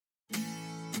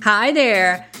Hi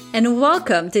there, and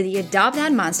welcome to the Adopt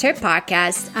That Monster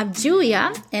podcast. I'm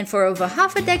Julia, and for over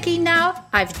half a decade now,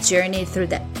 I've journeyed through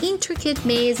the intricate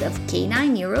maze of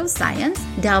canine neuroscience,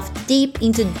 delved deep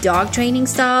into dog training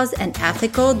styles and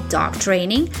ethical dog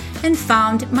training, and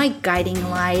found my guiding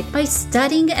light by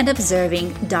studying and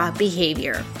observing dog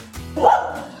behavior.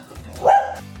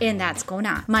 And that's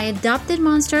Kona, my adopted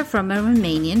monster from a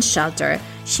Romanian shelter.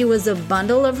 She was a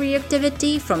bundle of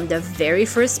reactivity from the very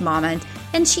first moment,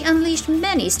 and she unleashed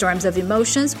many storms of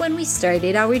emotions when we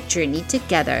started our journey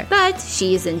together. But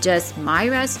she isn't just my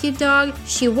rescue dog,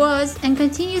 she was and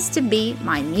continues to be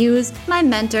my muse, my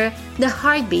mentor, the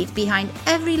heartbeat behind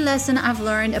every lesson I've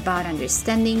learned about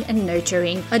understanding and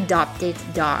nurturing adopted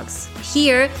dogs.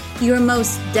 Here, you're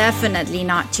most definitely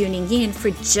not tuning in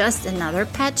for just another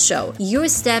pet show. You're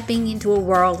stepping into a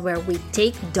world where we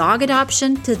take dog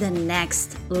adoption to the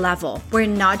next level. We're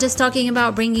not just talking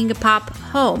about bringing a pup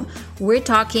home. We're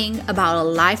talking about a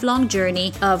lifelong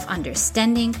journey of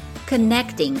understanding,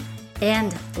 connecting,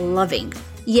 and loving.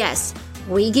 Yes,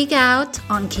 we geek out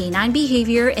on canine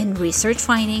behavior and research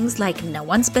findings like no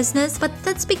one's business, but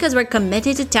that's because we're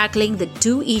committed to tackling the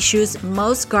two issues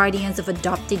most guardians of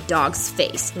adopted dogs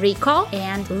face: recall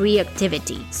and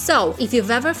reactivity. So, if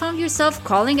you've ever found yourself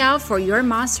calling out for your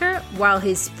monster while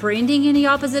he's sprinting in the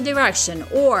opposite direction,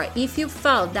 or if you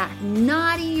felt that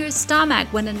knot in your stomach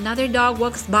when another dog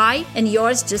walks by and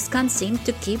yours just can't seem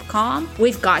to keep calm,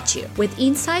 we've got you. With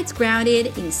insights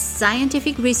grounded in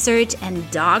scientific research and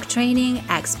dog training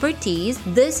expertise,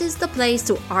 this is the place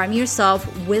to arm yourself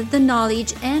with the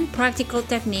knowledge and practical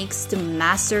techniques to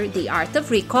master the art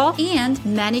of recall and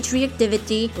manage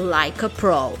reactivity like a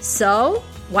pro. So,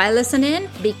 why listen in?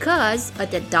 Because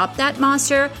at Adopt That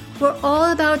Monster, we're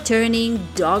all about turning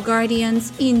dog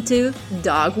guardians into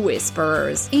dog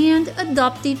whisperers and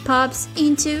adopted pups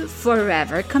into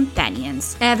forever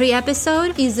companions. Every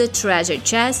episode is a treasure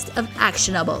chest of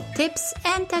actionable tips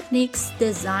and techniques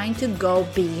designed to go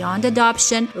beyond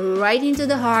adoption right into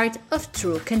the heart of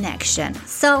true connection.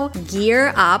 So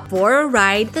gear up for a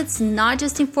ride that's not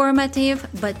just informative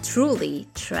but truly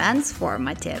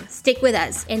transformative. Stick with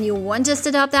us and you won't just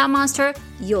adopt that monster,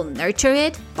 you'll nurture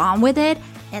it, bond with it,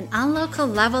 and unlock a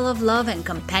level of love and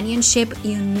companionship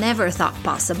you never thought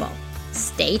possible.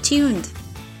 Stay tuned.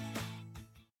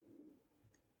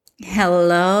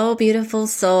 Hello, beautiful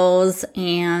souls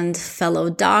and fellow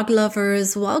dog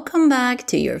lovers. Welcome back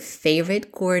to your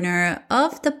favorite corner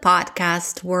of the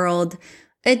podcast world,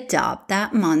 Adopt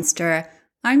That Monster.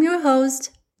 I'm your host,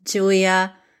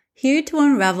 Julia, here to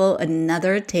unravel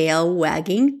another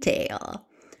tail-wagging tale.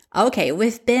 Okay,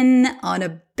 we've been on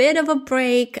a bit of a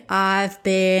break. I've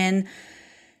been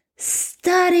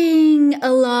studying a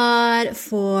lot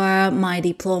for my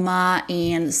diploma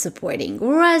in supporting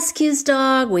rescues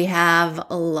dog. We have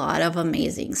a lot of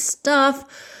amazing stuff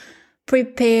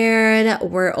prepared.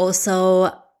 We're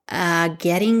also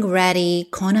getting ready.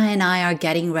 Kona and I are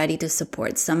getting ready to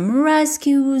support some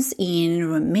rescues in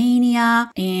Romania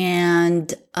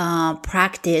and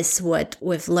practice what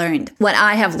we've learned. What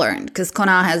I have learned, because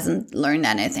Kona hasn't learned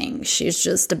anything. She's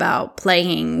just about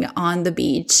playing on the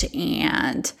beach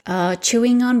and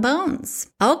chewing on bones.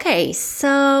 Okay,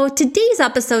 so today's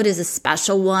episode is a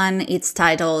special one. It's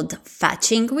titled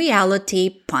Fetching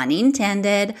Reality, pun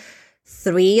intended.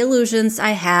 3 illusions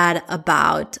I had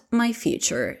about my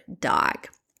future dog.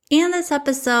 In this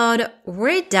episode,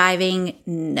 we're diving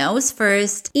nose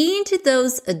first into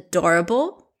those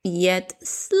adorable yet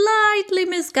slightly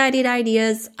misguided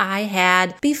ideas I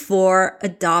had before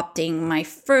adopting my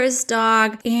first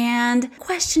dog. And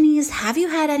question is, have you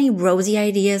had any rosy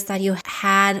ideas that you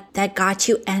had that got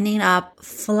you ending up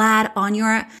flat on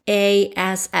your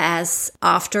ASS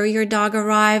after your dog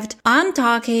arrived? I'm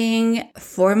talking,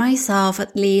 for myself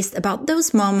at least, about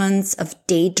those moments of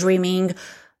daydreaming,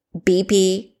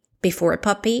 BP, before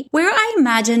puppy, where I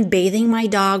imagined bathing my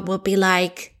dog would be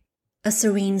like a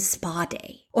serene spa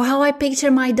day. Or how I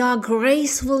picture my dog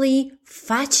gracefully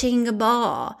fetching a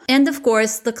ball. And of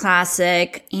course, the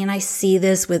classic, and I see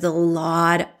this with a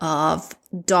lot of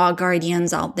dog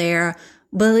guardians out there,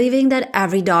 believing that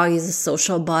every dog is a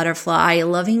social butterfly,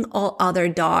 loving all other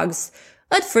dogs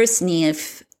at first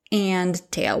sniff and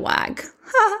tail wag.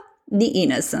 Ha! The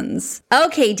innocence.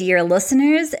 Okay, dear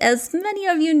listeners, as many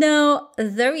of you know,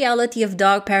 the reality of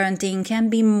dog parenting can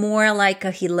be more like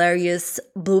a hilarious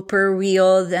blooper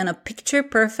reel than a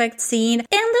picture-perfect scene, and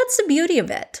that's the beauty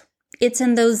of it. It's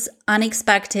in those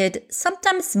unexpected,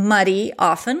 sometimes muddy,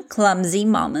 often clumsy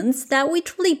moments that we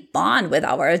truly bond with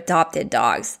our adopted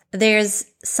dogs. There's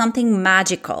something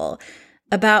magical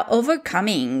about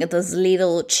overcoming those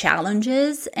little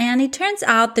challenges. And it turns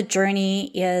out the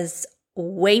journey is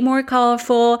way more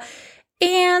colorful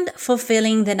and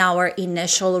fulfilling than our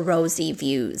initial rosy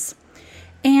views.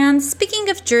 And speaking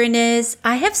of journeys,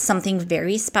 I have something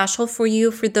very special for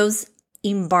you for those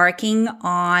embarking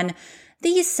on the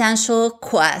essential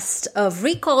quest of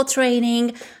recall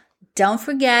training. Don't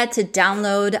forget to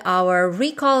download our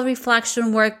Recall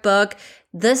Reflection Workbook.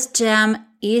 This gem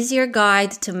is your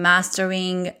guide to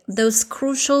mastering those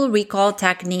crucial recall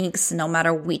techniques, no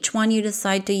matter which one you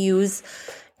decide to use,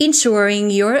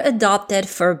 ensuring your adopted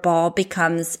fur ball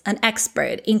becomes an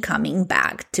expert in coming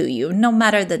back to you, no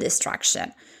matter the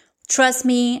distraction. Trust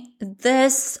me,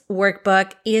 this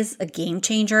workbook is a game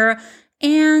changer,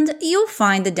 and you'll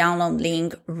find the download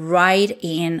link right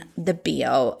in the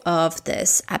bio of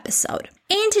this episode.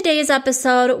 In today's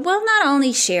episode, we'll not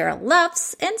only share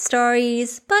laughs and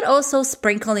stories, but also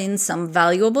sprinkle in some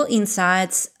valuable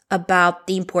insights about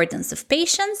the importance of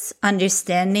patience,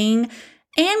 understanding,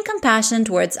 and compassion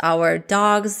towards our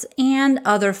dogs and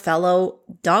other fellow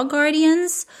dog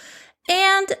guardians,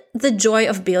 and the joy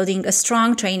of building a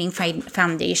strong training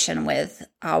foundation with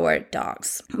our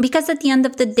dogs. Because at the end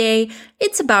of the day,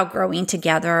 it's about growing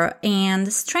together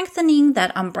and strengthening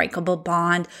that unbreakable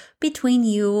bond between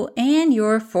you and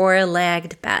your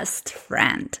four-legged best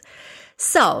friend.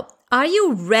 So, are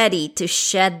you ready to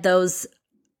shed those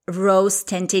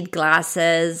rose-tinted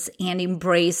glasses and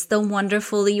embrace the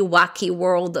wonderfully wacky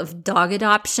world of dog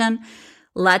adoption?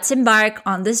 Let's embark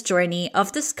on this journey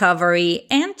of discovery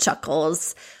and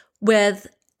chuckles with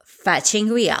Fetching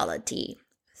Reality.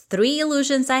 3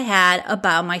 illusions I had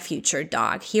about my future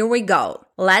dog. Here we go.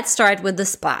 Let's start with the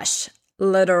splash.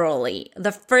 Literally.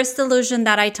 The first illusion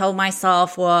that I told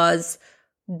myself was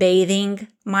bathing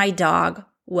my dog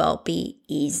will be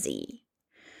easy.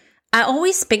 I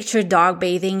always picture dog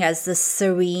bathing as this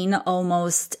serene,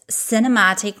 almost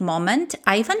cinematic moment.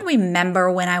 I even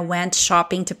remember when I went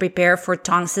shopping to prepare for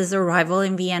Tonks' arrival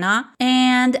in Vienna,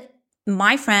 and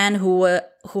my friend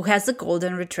who has a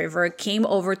golden retriever came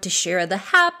over to share the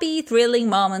happy, thrilling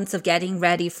moments of getting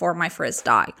ready for my first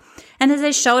dog. And as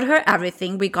I showed her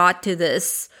everything, we got to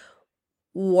this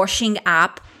washing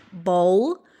up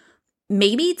bowl.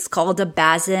 Maybe it's called a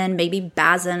basin, maybe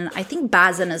basin. I think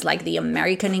basin is like the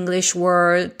American English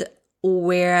word,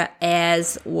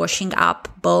 whereas washing up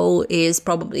bowl is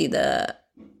probably the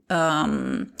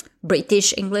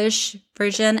British English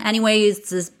version. Anyway,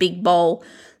 it's this big bowl,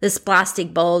 this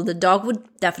plastic bowl. The dog would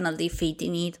definitely fit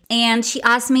in it. And she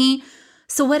asked me,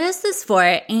 so what is this for?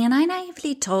 And I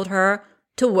naively told her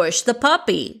to wash the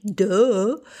puppy.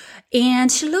 Duh. And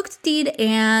she looked at it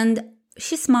and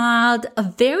she smiled, a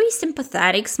very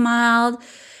sympathetic smile,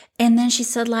 and then she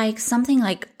said something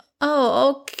like,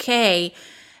 oh, okay.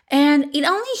 And it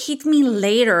only hit me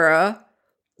later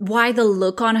why the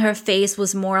look on her face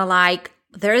was more like,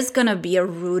 there's gonna be a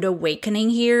rude awakening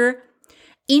here.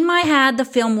 In my head, the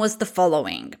film was the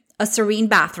following: a serene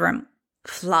bathroom,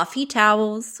 fluffy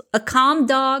towels, a calm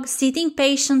dog sitting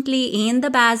patiently in the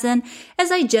basin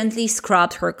as I gently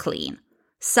scrubbed her clean.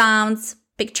 Sounds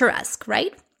picturesque,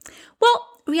 right? Well,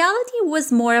 reality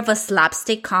was more of a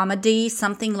slapstick comedy,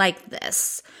 something like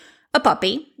this. A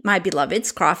puppy, my beloved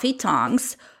scruffy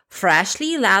Tonks,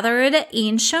 freshly lathered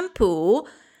in shampoo,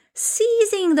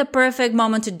 seizing the perfect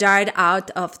moment to dart out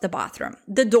of the bathroom.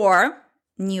 The door,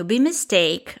 newbie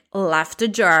mistake, left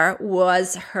ajar,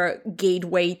 was her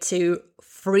gateway to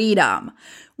freedom.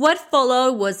 What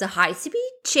followed was a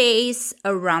high-speed chase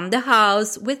around the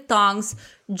house with Tonks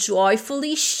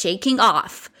joyfully shaking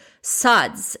off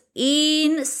suds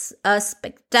in a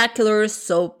spectacular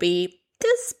soapy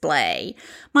display.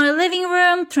 My living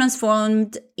room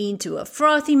transformed into a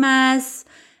frothy mess,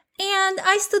 and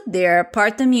I stood there,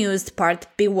 part amused, part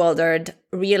bewildered,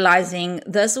 realizing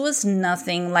this was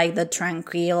nothing like the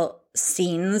tranquil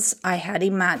scenes I had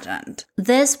imagined.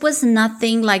 This was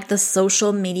nothing like the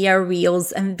social media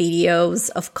reels and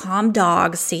videos of calm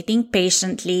dogs sitting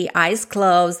patiently, eyes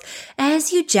closed,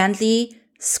 as you gently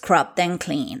scrub them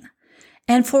clean.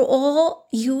 And for all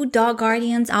you dog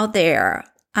guardians out there,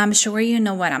 I'm sure you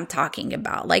know what I'm talking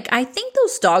about. I think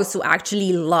those dogs who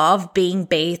actually love being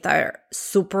bathed are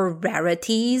super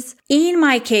rarities. In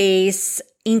my case,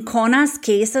 in Kona's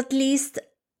case at least,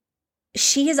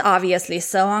 she is obviously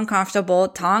so uncomfortable.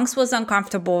 Tonks was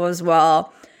uncomfortable as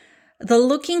well. The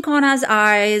look in Kona's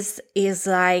eyes is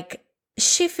like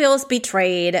she feels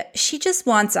betrayed. She just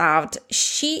wants out.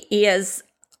 She is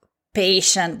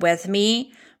patient with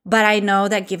me. But I know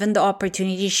that given the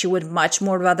opportunity, she would much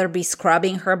more rather be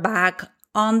scrubbing her back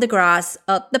on the grass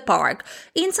at the park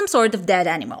in some sort of dead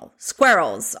animal.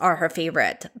 Squirrels are her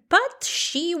favorite, but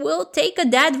she will take a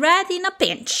dead rat in a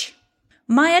pinch.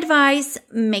 My advice,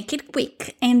 make it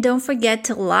quick and don't forget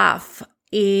to laugh.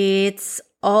 It's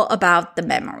all about the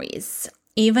memories.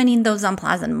 Even in those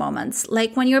unpleasant moments,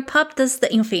 like when your pup does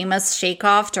the infamous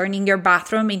shake-off, turning your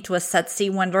bathroom into a sudsy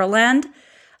wonderland.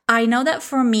 I know that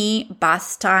for me,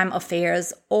 bath time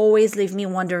affairs always leave me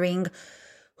wondering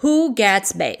who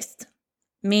gets bathed,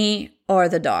 me or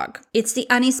the dog. It's the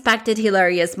unexpected,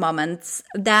 hilarious moments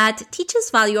that teach us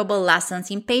valuable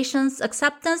lessons in patience,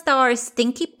 acceptance that our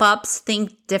stinky pups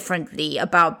think differently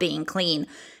about being clean.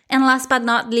 And last but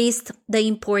not least, the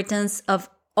importance of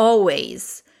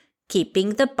always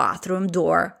keeping the bathroom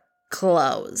door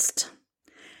closed.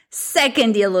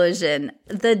 Second illusion,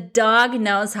 the dog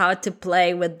knows how to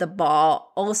play with the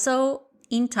ball, also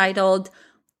entitled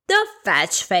The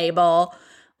Fetch Fable.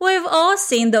 We've all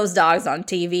seen those dogs on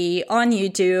TV, on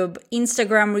YouTube,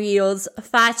 Instagram Reels,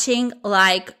 fetching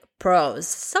like pros.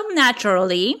 So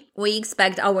naturally, we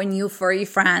expect our new furry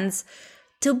friends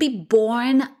to be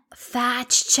born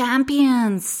fetch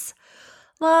champions.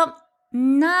 Well,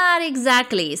 not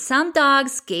exactly. Some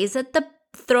dogs gaze at the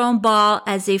thrown ball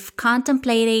as if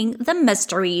contemplating the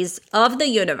mysteries of the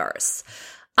universe.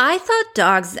 I thought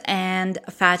dogs and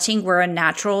fetching were a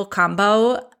natural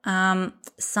combo,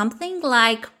 something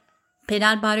like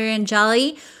peanut butter and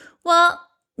jelly. Well,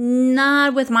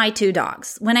 not with my two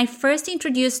dogs. When I first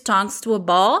introduced Tonks to a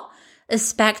ball,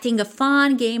 expecting a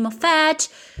fun game of fetch,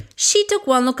 she took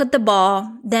one look at the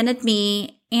ball, then at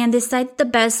me, and decided the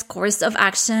best course of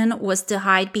action was to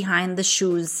hide behind the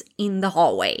shoes in the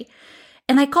hallway.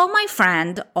 And I called my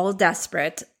friend, all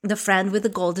desperate, the friend with the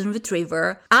golden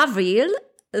retriever. Avril,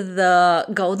 the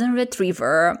golden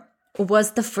retriever,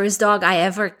 was the first dog I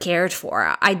ever cared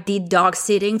for. I did dog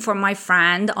sitting for my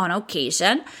friend on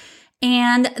occasion.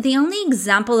 And the only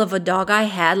example of a dog I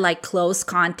had like close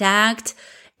contact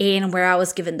and where I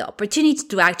was given the opportunity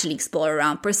to actually explore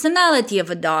around personality of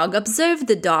a dog, observe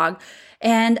the dog.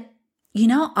 And,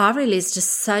 Avril is just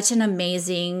such an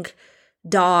amazing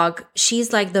dog.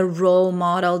 She's like the role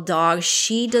model dog.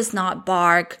 She does not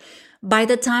bark. By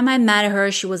the time I met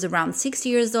her, she was around 6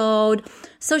 years old.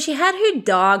 So she had her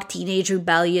dog teenage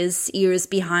rebellious years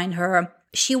behind her.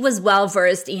 She was well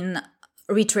versed in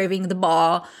retrieving the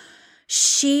ball.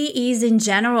 She is in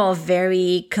general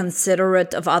very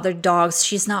considerate of other dogs.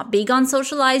 She's not big on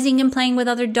socializing and playing with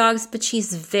other dogs, but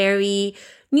she's very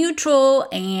neutral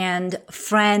and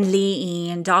friendly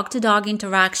in dog-to-dog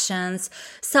interactions.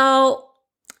 So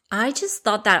I just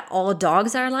thought that all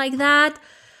dogs are like that.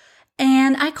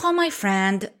 And I call my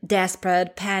friend,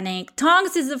 desperate, panicked.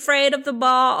 Tonks is afraid of the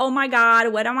ball. Oh my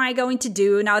God, what am I going to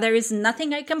do? Now there is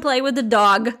nothing I can play with the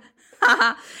dog.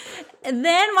 And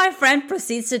then my friend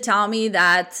proceeds to tell me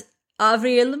that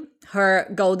Avril,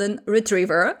 her golden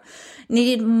retriever,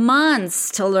 needed months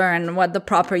to learn what the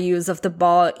proper use of the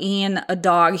ball in a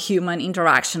dog-human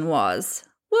interaction was.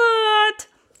 What?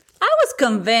 I was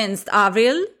convinced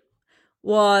Avril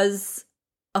was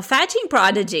a fetching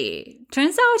prodigy.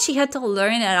 Turns out she had to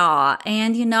learn it all.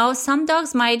 And some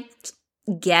dogs might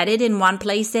get it in one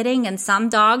play sitting, and some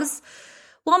dogs,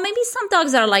 maybe some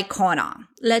dogs are like Kona.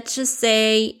 Let's just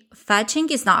say fetching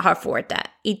is not her forte.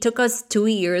 It took us 2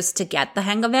 years to get the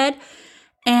hang of it.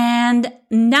 And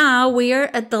now we're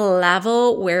at the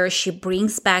level where she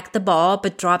brings back the ball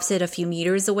but drops it a few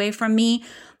meters away from me.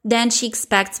 Then she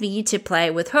expects me to play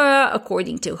with her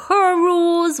according to her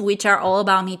rules, which are all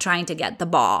about me trying to get the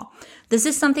ball. This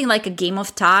is something like a game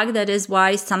of tag. That is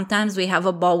why sometimes we have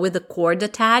a ball with a cord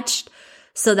attached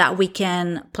so that we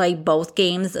can play both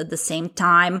games at the same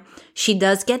time. She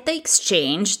does get the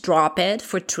exchange, drop it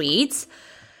for treats.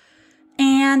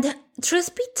 And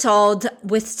truth be told,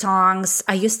 with Tonks,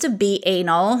 I used to be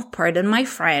anal, pardon my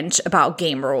French, about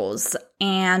game rules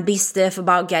and be stiff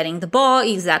about getting the ball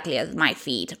exactly at my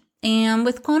feet. And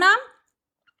with Kona,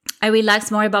 I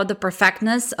relaxed more about the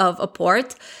perfectness of a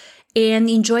port and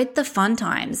enjoyed the fun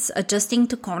times, adjusting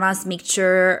to Kona's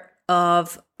mixture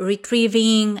of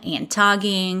retrieving and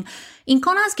tugging. In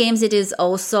Kona's games, it is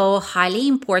also highly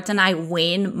important I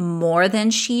win more than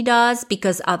she does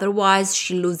because otherwise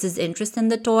she loses interest in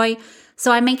the toy.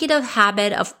 So I make it a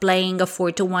habit of playing a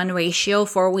 4-to-1 ratio,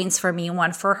 4 wins for me,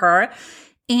 1 for her.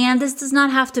 And this does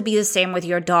not have to be the same with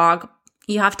your dog.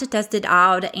 You have to test it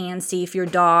out and see if your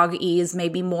dog is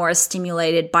maybe more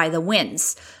stimulated by the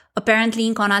wins. Apparently,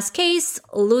 in Kona's case,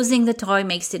 losing the toy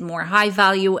makes it more high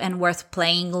value and worth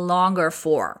playing longer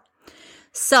for.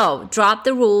 So, drop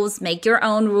the rules, make your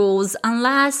own rules.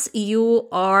 Unless you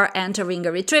are entering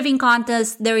a retrieving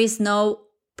contest, there is no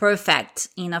perfect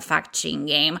in a fact-checking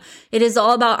game. It is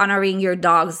all about honoring your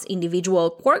dog's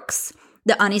individual quirks,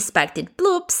 the unexpected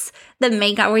bloops that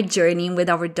make our journey with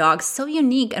our dogs so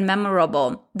unique and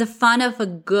memorable. The fun of a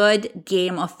good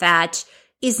game of fetch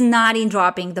is not in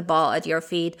dropping the ball at your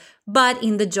feet, but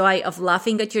in the joy of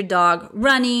laughing at your dog,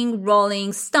 running,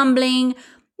 rolling, stumbling,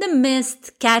 the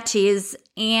missed catches,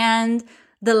 and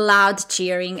the loud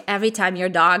cheering every time your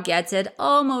dog gets it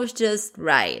almost just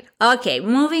right. Okay,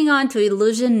 moving on to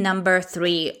illusion number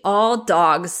 3. All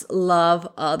dogs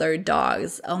love other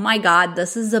dogs. Oh my God,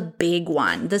 this is a big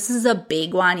one. This is a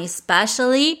big one,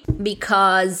 especially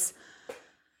because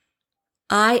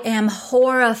I am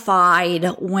horrified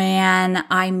when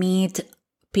I meet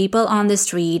people on the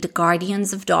street,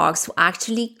 guardians of dogs, who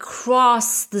actually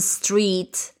cross the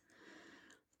street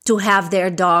to have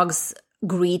their dogs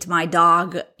greet my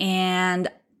dog, and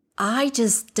I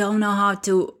just don't know how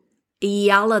to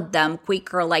yell at them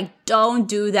quicker, like, don't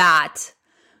do that.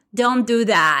 Don't do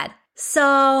that. So,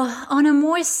 on a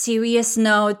more serious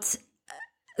note,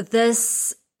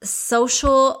 this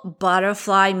social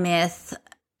butterfly myth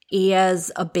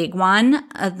is a big one.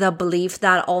 The belief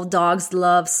that all dogs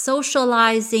love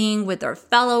socializing with their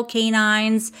fellow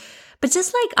canines. But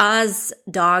just like us,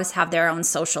 dogs have their own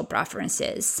social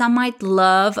preferences. Some might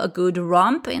love a good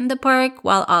romp in the park,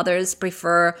 while others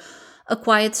prefer a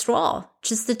quiet stroll,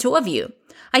 just the two of you.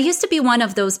 I used to be one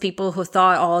of those people who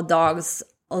thought all dogs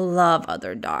love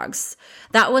other dogs.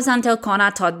 That was until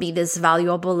Kona taught me this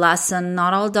valuable lesson.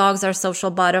 Not all dogs are social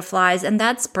butterflies, and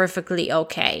that's perfectly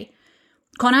okay.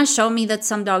 Kona showed me that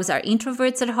some dogs are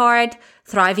introverts at heart,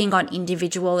 thriving on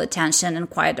individual attention and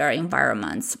quieter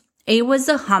environments. It was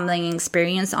a humbling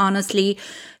experience, honestly,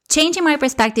 changing my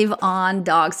perspective on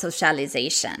dog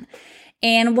socialization.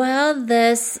 And while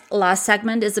this last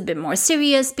segment is a bit more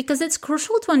serious because it's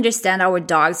crucial to understand our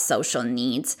dog's social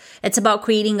needs. It's about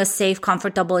creating a safe,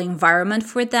 comfortable environment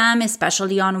for them,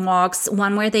 especially on walks,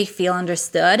 one where they feel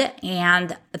understood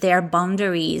and their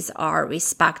boundaries are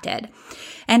respected.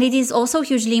 And it is also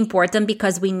hugely important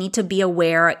because we need to be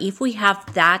aware if we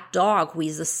have that dog who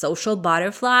is a social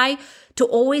butterfly to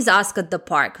always ask at the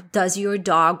park, does your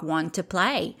dog want to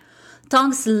play?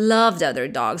 Tonks loved other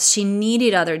dogs. She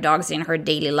needed other dogs in her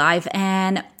daily life,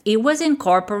 and it was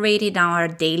incorporated in our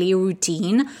daily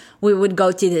routine. We would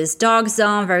go to this dog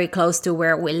zone very close to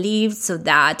where we lived so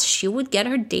that she would get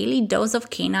her daily dose of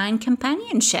canine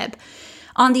companionship.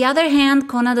 On the other hand,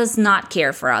 Kona does not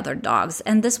care for other dogs,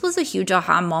 and this was a huge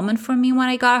aha moment for me when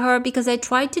I got her because I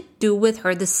tried to do with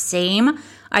her the same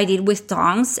I did with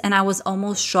Tonks, and I was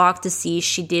almost shocked to see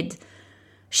she did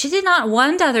not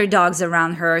want other dogs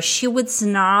around her. She would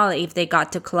snarl if they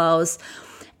got too close.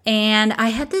 And I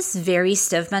had this very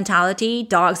stiff mentality.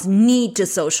 Dogs need to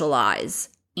socialize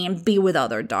and be with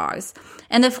other dogs.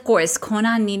 And of course,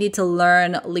 Kona needed to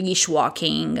learn leash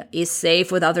walking is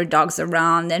safe with other dogs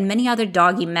around and many other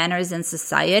doggy manners in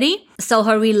society. So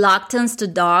her reluctance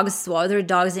to other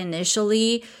dogs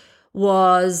initially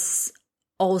was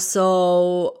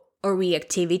also a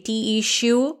reactivity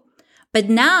issue. But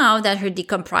now that her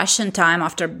decompression time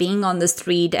after being on the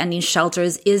street and in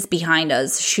shelters is behind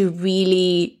us, she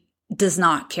really does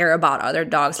not care about other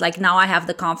dogs. Like now I have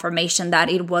the confirmation that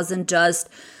it wasn't just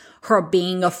her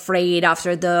being afraid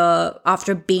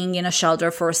after being in a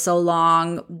shelter for so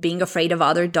long, being afraid of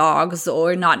other dogs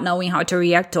or not knowing how to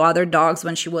react to other dogs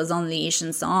when she was on leash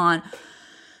and so on.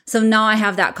 So now I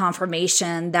have that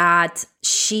confirmation that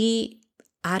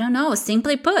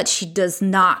simply put, she does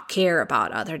not care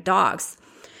about other dogs.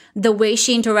 The way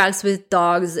she interacts with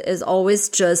dogs is always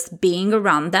just being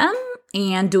around them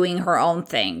and doing her own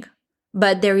thing.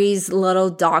 But there is little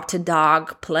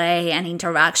dog-to-dog play and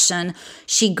interaction.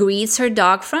 She greets her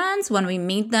dog friends when we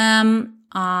meet them,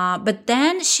 but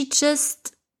then she's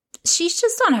just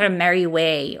on her merry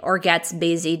way or gets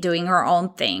busy doing her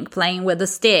own thing, playing with a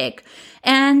stick.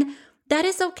 And that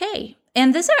is okay.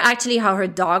 And these are actually how her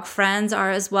dog friends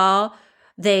are as well.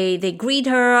 They greet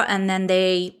her and then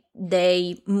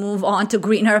they move on to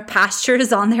greener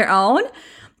pastures on their own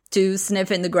to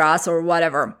sniff in the grass or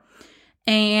whatever.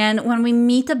 And when we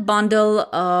meet a bundle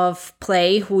of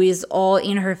play who is all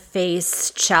in her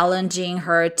face, challenging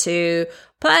her to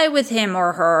play with him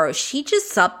or her, she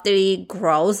just subtly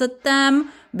growls at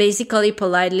them, basically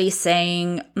politely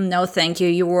saying, no, thank you,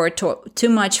 you were too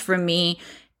much for me.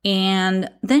 And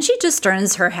then she just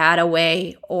turns her head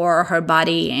away or her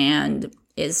body and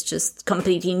is just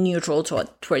completely neutral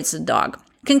towards the dog.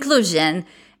 Conclusion.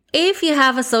 If you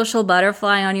have a social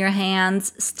butterfly on your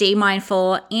hands, stay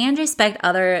mindful and respect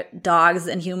other dogs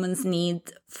and humans'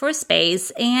 need for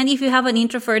space. And if you have an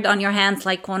introvert on your hands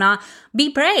like Kona, be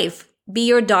brave. Be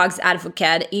your dog's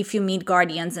advocate if you meet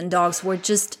guardians and dogs who are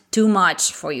just too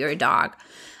much for your dog.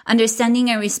 Understanding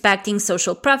and respecting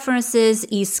social preferences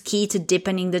is key to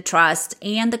deepening the trust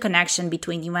and the connection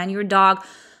between you and your dog,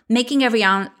 making every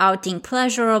outing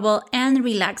pleasurable and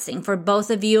relaxing for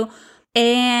both of you.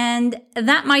 And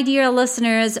that, my dear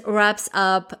listeners, wraps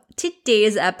up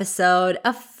today's episode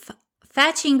of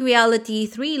Fetching Reality,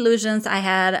 3 illusions I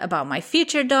had about my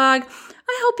future dog.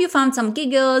 I hope you found some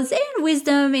giggles and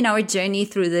wisdom in our journey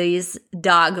through these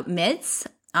dog myths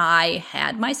I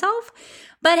had myself.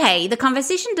 But hey, the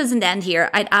conversation doesn't end here.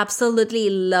 I'd absolutely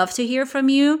love to hear from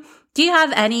you. Do you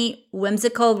have any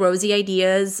whimsical, rosy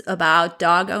ideas about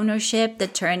dog ownership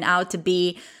that turned out to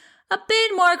be a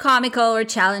bit more comical or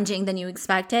challenging than you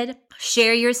expected?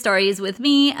 Share your stories with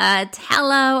me at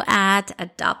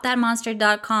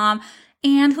hello@adoptthatmonster.com.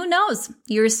 And who knows,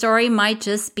 your story might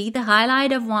just be the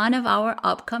highlight of one of our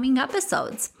upcoming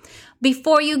episodes.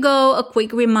 Before you go, a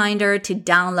quick reminder to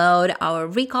download our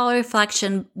Recall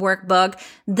Reflection Workbook.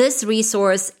 This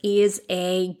resource is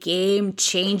a game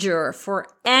changer for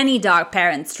any dog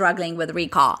parent struggling with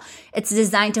recall. It's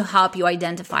designed to help you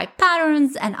identify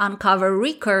patterns and uncover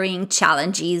recurring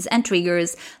challenges and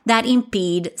triggers that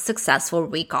impede successful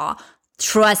recall.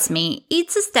 Trust me,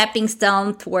 it's a stepping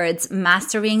stone towards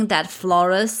mastering that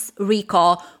flawless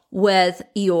recall with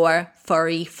your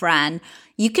furry friend.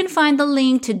 You can find the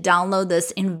link to download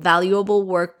this invaluable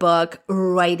workbook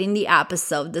right in the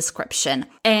episode description.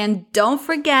 And don't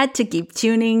forget to keep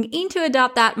tuning into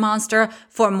Adopt That Monster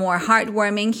for more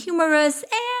heartwarming, humorous,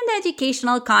 and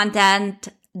educational content.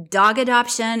 Dog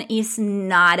adoption is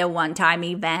not a one-time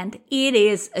event. It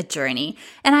is a journey.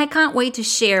 And I can't wait to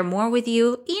share more with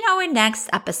you in our next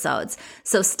episodes.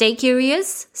 So stay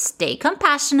curious, stay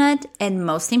compassionate, and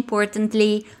most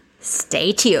importantly,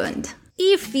 stay tuned.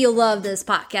 If you love this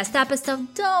podcast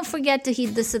episode, don't forget to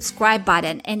hit the subscribe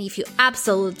button. And if you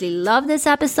absolutely love this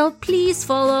episode, please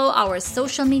follow our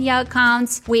social media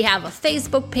accounts. We have a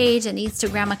Facebook page, an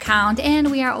Instagram account, and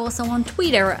we are also on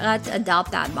Twitter at Adopt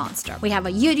That Monster. We have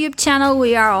a YouTube channel.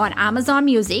 We are on Amazon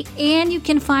Music, and you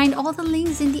can find all the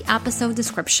links in the episode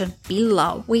description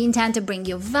below. We intend to bring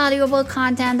you valuable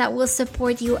content that will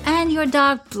support you and your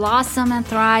dog blossom and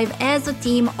thrive as a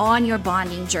team on your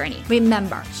bonding journey.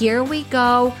 Remember, here we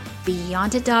go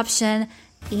beyond adoption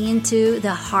into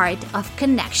the heart of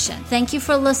connection. Thank you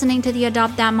for listening to the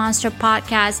Adopt That Monster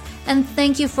podcast, and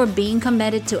thank you for being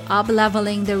committed to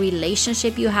up-leveling the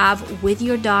relationship you have with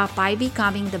your dog by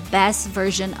becoming the best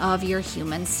version of your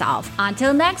human self.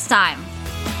 Until next time.